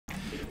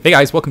Hey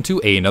guys, welcome to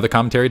another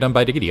commentary done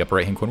by Diggity. Upper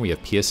right hand corner we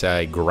have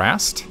pSi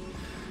Grast,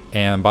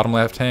 and bottom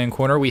left hand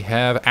corner we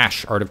have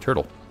Ash,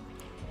 ArtOfTurtle.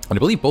 And I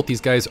believe both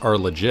these guys are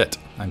legit.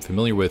 I'm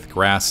familiar with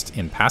Grast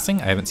in passing.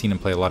 I haven't seen him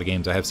play a lot of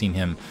games. I have seen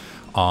him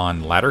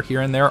on ladder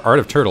here and there.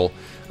 ArtOfTurtle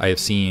I have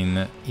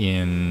seen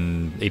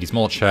in 80s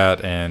Mullet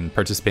Chat and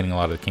participating in a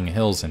lot of the King of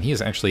Hills, and he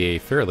is actually a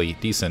fairly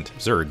decent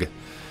Zerg.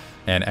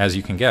 And as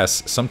you can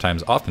guess,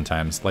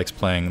 oftentimes, likes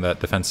playing that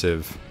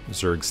defensive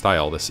Zerg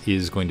style. This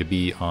is going to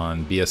be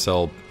on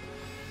BSL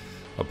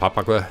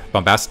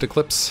Bombastic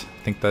Eclipse.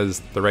 I think that is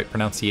the right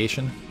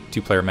pronunciation.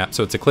 Two-player map.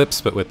 So it's Eclipse,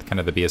 but with kind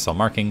of the BSL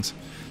markings.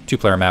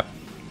 Two-player map.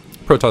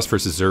 Protoss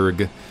versus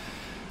Zerg.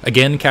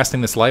 Again,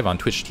 casting this live on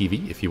Twitch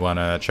TV. If you want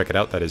to check it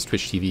out, that is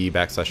Twitch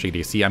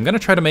TV/ADC. I'm going to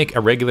try to make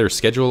a regular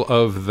schedule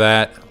of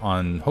that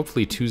on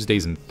hopefully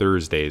Tuesdays and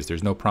Thursdays.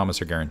 There's no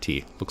promise or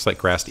guarantee. Looks like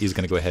Grast is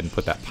going to go ahead and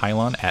put that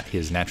pylon at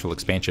his natural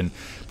expansion,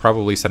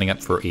 probably setting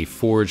up for a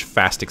Forge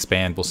fast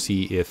expand. We'll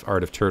see if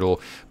ArtOfTurtle...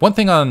 One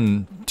thing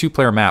on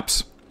two-player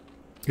maps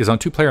is on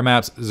two-player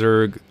maps,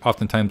 Zerg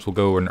oftentimes will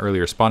go an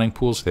earlier spawning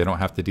pool so they don't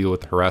have to deal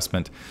with the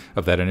harassment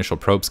of that initial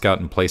probe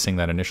scout and placing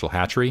that initial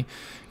hatchery,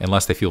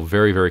 unless they feel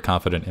very, very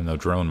confident in the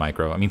drone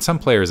micro. I mean, some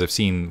players I've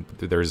seen,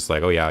 there's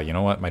like, oh yeah, you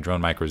know what, my drone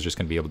micro is just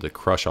going to be able to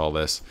crush all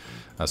this,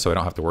 so I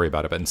don't have to worry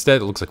about it. But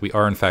instead, it looks like we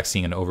are in fact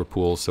seeing an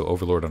overpool, so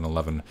Overlord on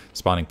 11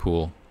 spawning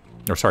pool,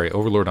 or sorry,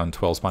 Overlord on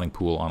 12 spawning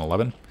pool on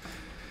 11,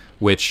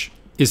 which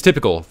is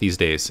typical these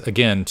days,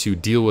 again, to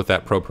deal with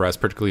that probe harass,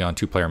 particularly on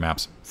two-player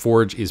maps.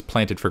 Forge is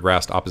planted for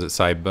Grast opposite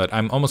side, but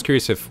I'm almost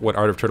curious if what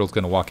ArtOfTurtle is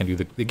going to walk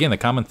into. Again, the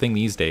common thing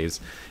these days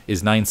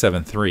is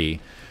 973,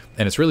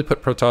 and it's really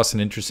put Protoss in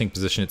an interesting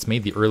position. It's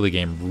made the early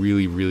game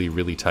really, really,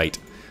 really tight,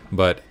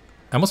 but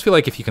I almost feel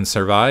like if you can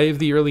survive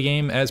the early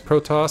game as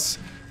Protoss,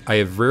 I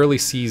have rarely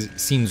seen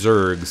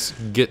Zergs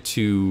get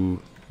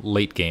to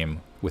late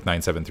game with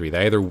 973.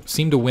 They either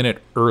seem to win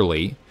it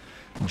early,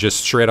 just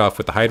straight off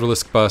with the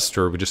Hydralisk bust,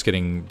 or we're just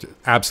getting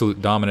absolute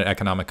dominant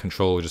economic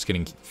control, we're just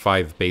getting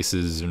 5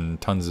 bases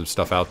and tons of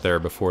stuff out there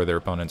before their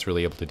opponent's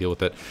really able to deal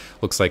with it.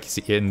 Looks like,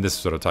 and this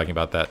is what I'm talking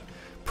about, that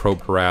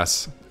probe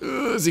harass.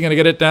 Is he going to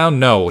get it down?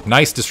 No.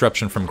 Nice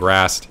disruption from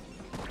Grast.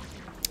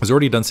 He's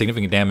already done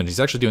significant damage. He's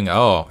actually doing,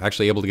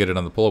 actually able to get it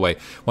on the pull away.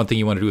 One thing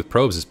you want to do with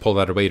probes is pull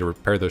that away to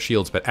repair those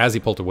shields, but as he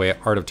pulled away,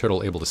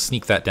 ArtOfTurtle able to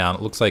sneak that down.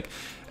 It looks like,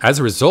 as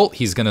a result,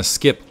 he's going to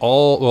skip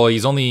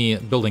he's only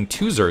building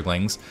 2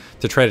 Zerglings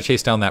to try to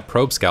chase down that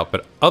probe scout,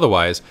 but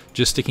otherwise,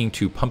 just sticking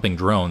to pumping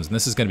drones. And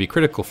this is going to be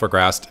critical for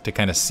Grast to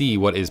kind of see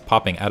what is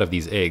popping out of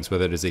these eggs,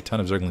 whether it is a ton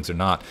of Zerglings or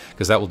not,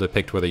 because that will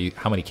depict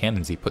how many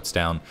cannons he puts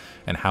down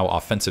and how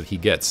offensive he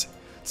gets.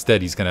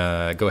 Instead, he's going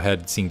to go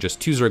ahead, seeing just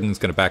 2 Zerglings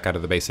going to back out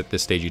of the base at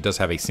this stage. He does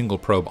have a single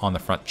probe on the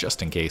front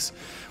just in case,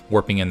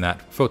 warping in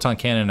that photon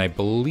cannon. I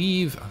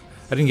believe,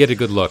 I didn't get a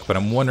good look, but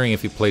I'm wondering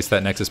if he placed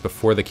that Nexus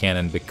before the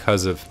cannon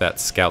because of that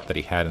scout that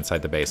he had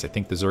inside the base. I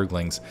think the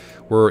Zerglings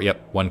were, yep,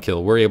 1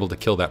 kill. We're able to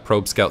kill that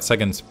probe scout.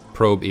 Second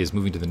probe is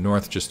moving to the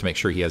north just to make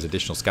sure he has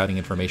additional scouting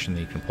information that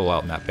he can pull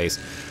out in that base.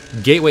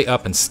 Gateway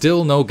up, and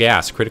still no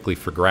gas critically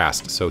for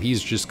Grast. So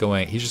he's just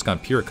gone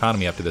pure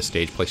economy up to this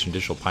stage, placing an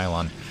additional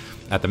pylon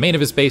at the main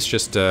of his base,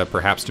 just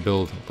perhaps to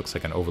build. Looks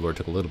like an Overlord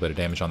took a little bit of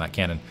damage on that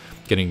cannon,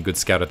 getting a good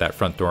scout at that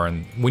front door.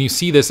 And when you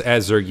see this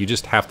as Zerg, you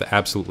just have to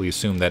absolutely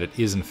assume that it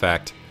is in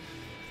fact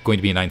going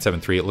to be a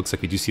 973. It looks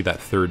like we do see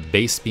that third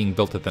base being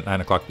built at the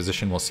 9 o'clock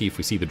position. We'll see if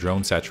we see the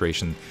drone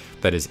saturation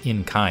that is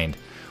in kind.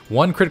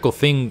 One critical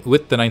thing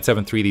with the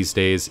 973 these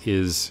days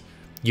is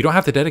you don't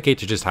have to dedicate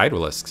to just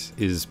Hydralisks,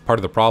 is part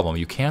of the problem.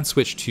 You can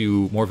switch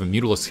to more of a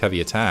Mutalisk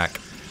heavy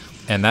attack,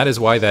 and that is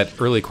why that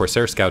early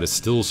Corsair Scout is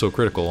still so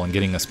critical in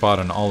getting a spot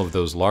on all of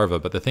those larvae.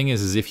 But the thing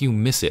is if you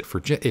miss it,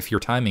 if your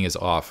timing is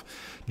off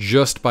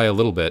just by a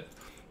little bit,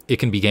 it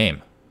can be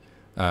game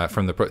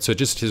from the pro. So it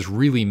just has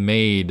really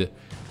made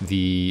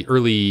the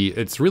early,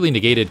 it's really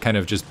negated kind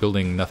of just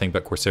building nothing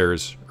but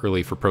Corsairs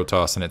early for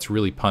Protoss, and it's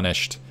really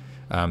punished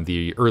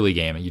the early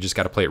game. You just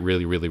got to play it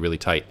really, really, really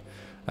tight.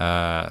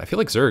 I feel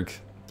like Zerg,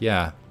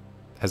 yeah,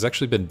 has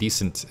actually been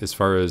decent as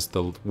far as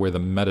where the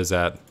meta's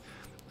at.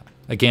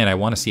 Again, I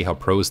want to see how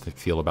pros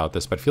feel about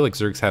this, but I feel like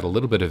Zerg's had a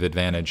little bit of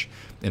advantage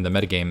in the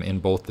metagame in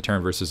both the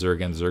Terran versus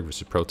Zerg and Zerg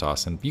versus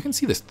Protoss. And you can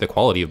see the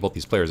quality of both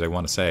these players, I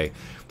want to say,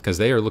 because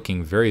they are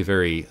looking very,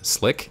 very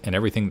slick, and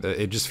everything,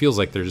 it just feels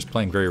like they're just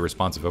playing very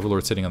responsive.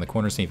 Overlord sitting on the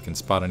corner, seeing if he can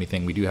spot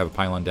anything. We do have a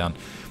pylon down,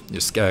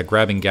 just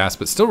grabbing gas,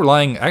 but still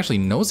relying, actually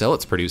no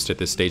Zealots produced at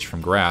this stage from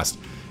Grast,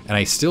 and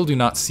I still do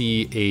not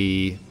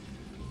see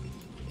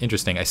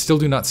Interesting. I still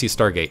do not see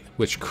Stargate,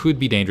 which could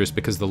be dangerous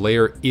because the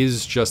layer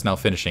is just now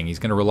finishing. He's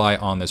going to rely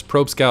on this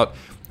probe scout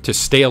to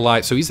stay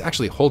alive. So he's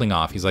actually holding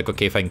off. He's like,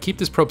 okay, if I can keep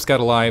this probe scout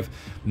alive,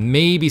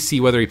 maybe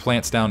see whether he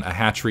plants down a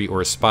hatchery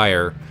or a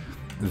spire,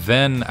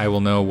 then I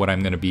will know what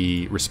I'm going to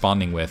be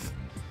responding with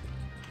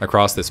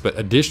across this. But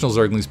additional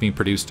Zerglings being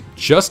produced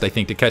just, I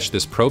think, to catch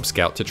this probe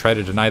scout to try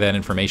to deny that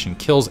information.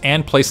 Kills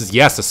and places,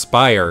 yes, a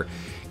spire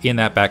in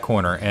that back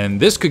corner. And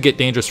this could get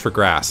dangerous for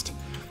Grast.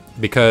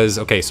 Because,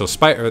 okay, so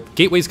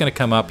Gateway's going to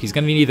come up. He's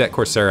going to need that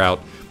Corsair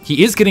out.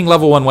 He is getting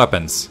level 1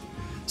 weapons.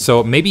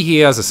 So maybe he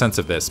has a sense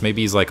of this.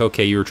 Maybe he's like,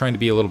 okay, you were trying to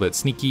be a little bit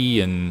sneaky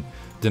and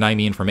deny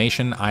me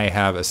information. I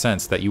have a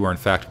sense that you are in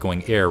fact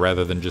going air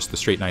rather than just the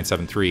straight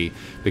 973,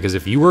 because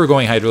if you were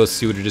going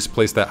Hydralisks, you would have just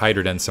placed that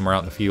Hydra Den somewhere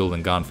out in the field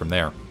and gone from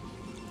there.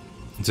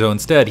 So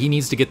instead, he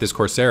needs to get this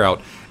Corsair out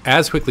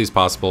as quickly as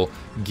possible,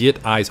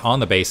 get eyes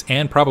on the base,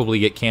 and probably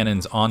get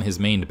cannons on his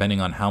main,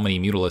 depending on how many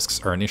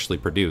Mutalisks are initially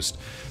produced.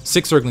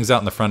 6 Zerglings out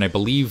in the front. I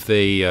believe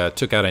they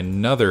took out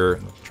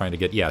another, trying to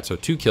get, yeah, so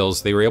 2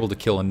 kills. They were able to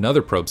kill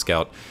another Probe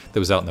Scout that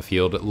was out in the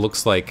field. It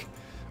looks like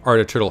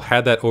ArtOfTurtle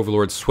had that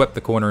Overlord, swept the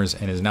corners,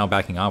 and is now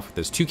backing off with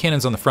those 2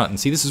 cannons on the front. And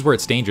see, this is where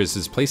it's dangerous,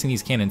 is placing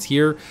these cannons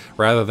here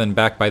rather than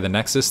back by the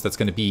Nexus. That's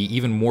going to be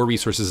even more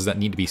resources that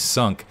need to be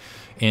sunk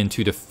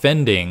into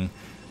defending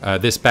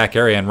this back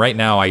area. And right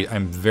now,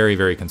 I'm very,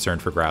 very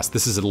concerned for Grast.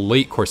 This is a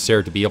late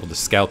Corsair to be able to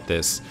scout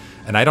this.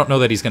 And I don't know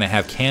that he's going to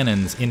have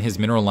cannons in his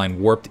mineral line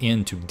warped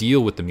in to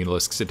deal with the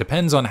Mutalisks. It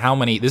depends on how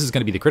many, this is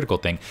going to be the critical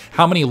thing,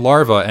 how many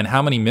larvae and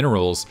how many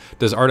minerals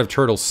does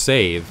ArtOfTurtle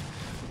save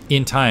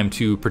in time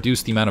to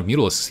produce the amount of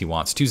Mutalisks he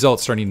wants. 2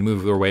 Zealots starting to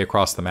move their way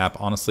across the map.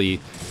 Honestly,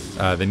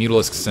 the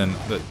Mutalisks, and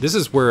this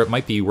is where it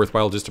might be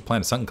worthwhile just to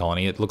plant a Sunken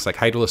Colony. It looks like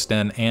Hydralisk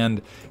Den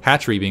and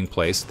Hatchery being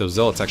placed. Those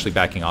Zealots actually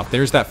backing off.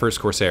 There's that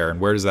first Corsair, and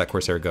where does that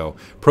Corsair go?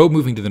 Probe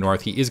moving to the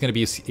north. He is going to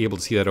be able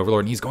to see that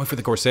Overlord, and he's going for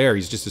the Corsair.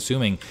 He's just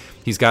assuming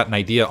he's got an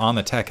idea on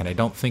the tech, and I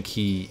don't think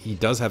he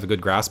does have a good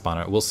grasp on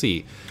it. We'll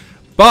see.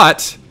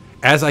 But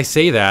as I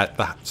say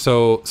that,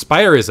 so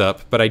Spire is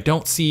up, but I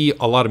don't see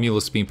a lot of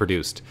Mutalisks being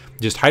produced.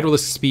 Just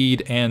Hydralisk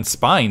Speed and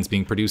Spines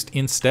being produced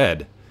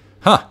instead.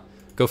 Huh,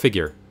 go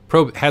figure.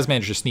 Probe has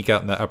managed to sneak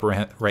out in the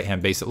upper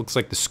right-hand base. It looks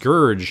like the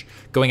Scourge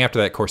going after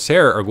that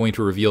Corsair are going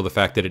to reveal the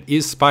fact that it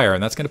is Spire,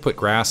 and that's going to put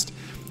Grast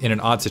in an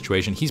odd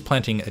situation. He's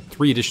planting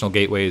 3 additional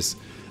gateways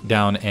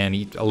down,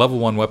 and a level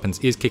 1 weapons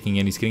is kicking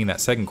in. He's getting that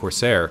second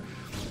Corsair.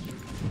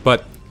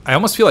 But I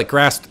almost feel like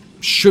Grast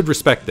should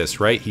respect this,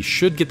 right? He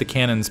should get the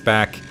cannons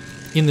back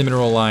in the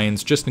mineral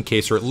lines just in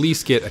case, or at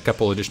least get a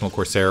couple additional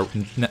Corsair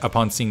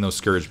upon seeing those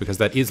Scourge, because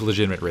that is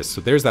legitimate risk.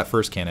 So there's that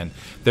first cannon.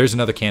 There's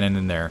another cannon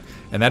in there,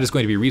 and that is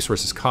going to be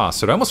resources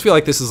cost. So I almost feel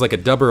like this is like a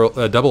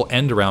double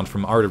end around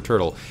from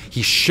ArtOfTurtle.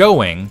 He's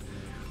showing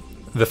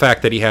the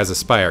fact that he has a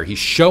Spire. He's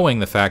showing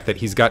the fact that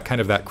he's got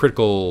kind of that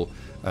critical,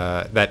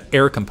 that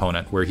air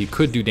component where he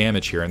could do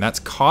damage here, and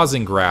that's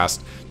causing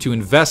Grast to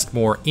invest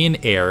more in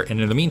air. And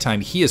in the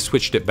meantime, he has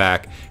switched it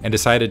back and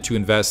decided to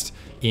invest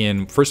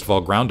in, first of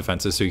all, ground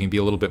defenses, so he can be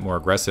a little bit more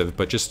aggressive,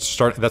 but just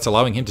start, that's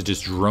allowing him to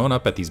just drone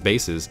up at these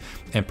bases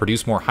and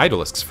produce more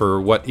Hydralisks for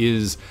what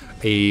is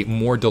a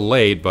more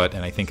delayed,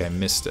 and I think I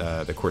missed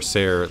the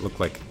Corsair. It looked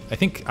like, I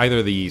think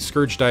either the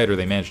Scourge died or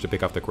they managed to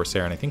pick off the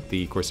Corsair, and I think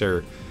the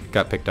Corsair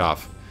got picked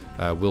off.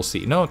 We'll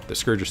see. No, the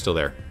Scourge is still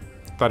there.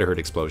 Thought I heard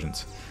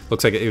explosions.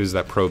 Looks like it was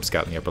that Probe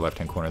Scout in the upper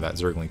left-hand corner, that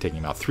Zergling taking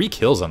him out. 3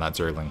 kills on that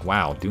Zergling.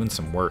 Wow, doing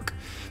some work.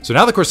 So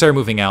now the Corsair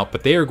moving out,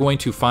 but they are going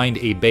to find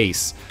a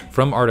base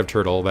from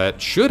ArtOfTurtle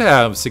that should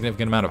have a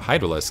significant amount of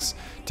Hydralisks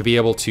to be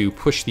able to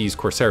push these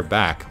Corsair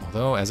back.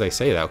 Although, as I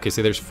say that, okay,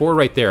 so there's 4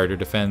 right there to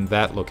defend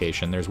that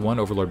location. There's 1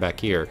 Overlord back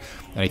here.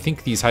 And I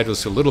think these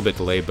Hydralisks are a little bit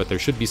delayed, but there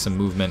should be some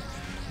movement.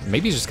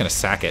 Maybe he's just going to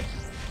sack it.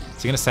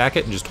 Is he going to sack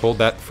it and just hold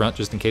that front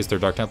just in case they're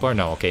Dark Templar?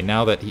 No, okay,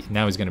 now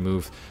he's going to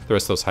move the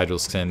rest of those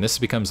Hydralisks in. This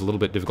becomes a little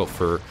bit difficult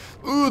for...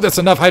 Ooh, that's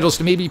enough Hydralisks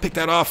to maybe pick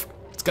that off.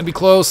 It's going to be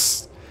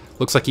close.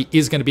 Looks like he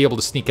is going to be able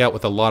to sneak out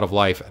with a lot of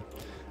life.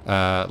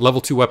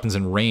 Level 2 weapons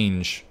in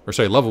range, or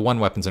sorry, level 1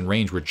 weapons in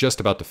range, we're just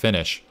about to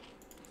finish.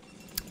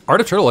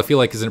 ArtOfTurtle, I feel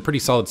like, is in a pretty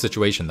solid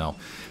situation, though,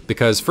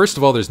 because, first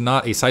of all, there's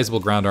not a sizable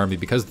ground army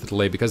because of the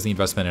delay, because of the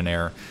investment in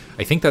air.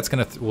 I think that's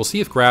going to... We'll see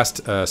if Grast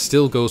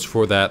still goes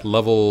for that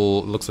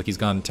level... Looks like he's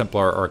gone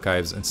Templar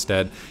Archives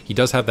instead. He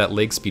does have that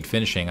leg speed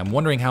finishing. I'm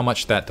wondering how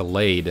much that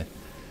delayed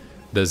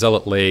the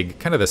Zealot leg,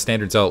 kind of the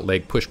standard Zealot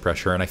leg push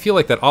pressure, and I feel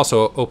like that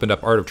also opened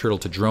up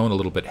ArtOfTurtle to drone a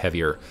little bit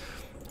heavier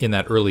in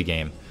that early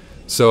game.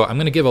 So I'm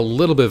going to give a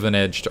little bit of an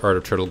edge to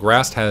ArtOfTurtle.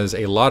 Grast has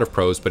a lot of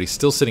pros, but he's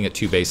still sitting at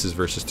 2 bases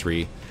versus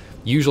 3.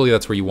 Usually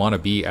that's where you want to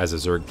be as a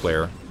Zerg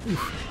player.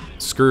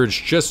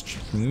 Scourge just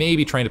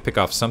maybe trying to pick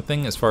off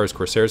something as far as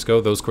Corsairs go.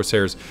 Those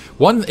Corsairs,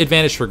 one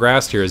advantage for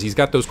Grast here is he's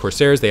got those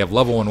Corsairs. They have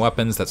level 1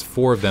 weapons. That's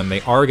 4 of them.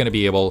 They are going to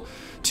be able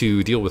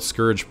to deal with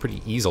Scourge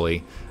pretty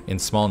easily in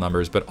small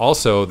numbers, but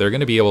also they're going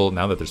to be able,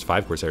 now that there's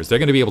 5 Corsairs, they're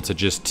going to be able to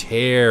just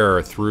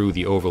tear through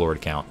the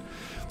Overlord count.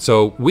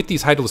 So with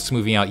these Hydralisks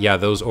moving out, yeah,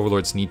 those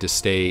Overlords need to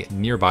stay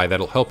nearby.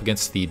 That'll help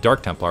against the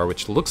Dark Templar,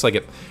 which looks like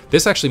it.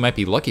 This actually might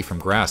be lucky from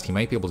Grast. He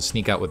might be able to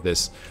sneak out with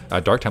this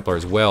Dark Templar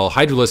as well.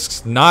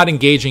 Hydralisks not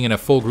engaging in a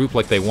full group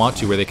like they want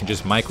to, where they can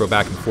just micro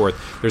back and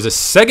forth. There's a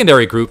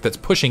secondary group that's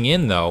pushing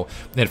in, though,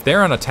 and if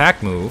they're on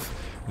attack move,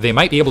 they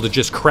might be able to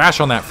just crash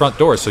on that front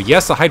door. So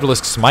yes, the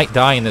Hydralisks might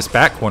die in this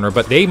back corner,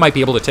 but they might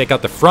be able to take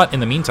out the front in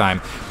the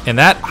meantime. And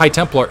that High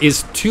Templar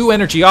is 2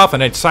 energy off,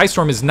 and a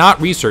Psystorm is not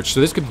researched,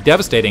 so this could be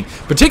devastating,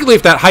 particularly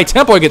if that High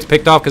Templar gets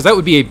picked off, because that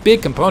would be a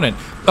big component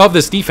of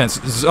this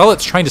defense.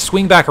 Zealot's trying to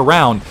swing back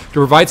around to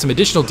provide some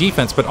additional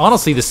defense, but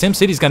honestly, the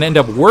SimCity is going to end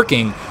up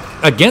working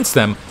against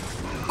them.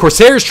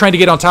 Corsair's trying to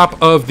get on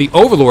top of the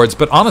Overlords,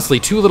 but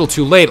honestly, too little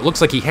too late. It looks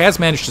like he has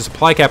managed to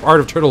supply cap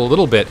ArtOfTurtle a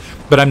little bit,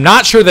 but I'm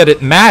not sure that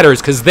it matters,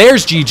 because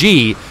there's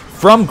GG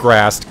from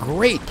Grast.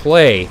 Great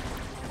play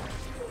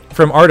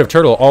from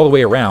ArtOfTurtle all the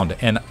way around.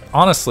 And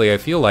honestly, I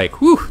feel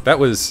like, whew, that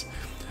was...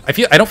 I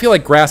don't feel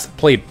like Grast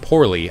played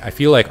poorly. I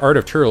feel like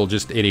ArtOfTurtle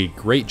just did a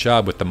great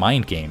job with the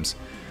mind games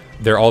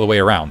there all the way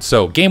around.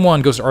 So game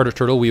 1 goes to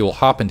ArtOfTurtle. We will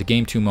hop into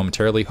game 2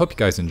 momentarily. Hope you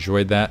guys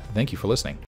enjoyed that. Thank you for listening.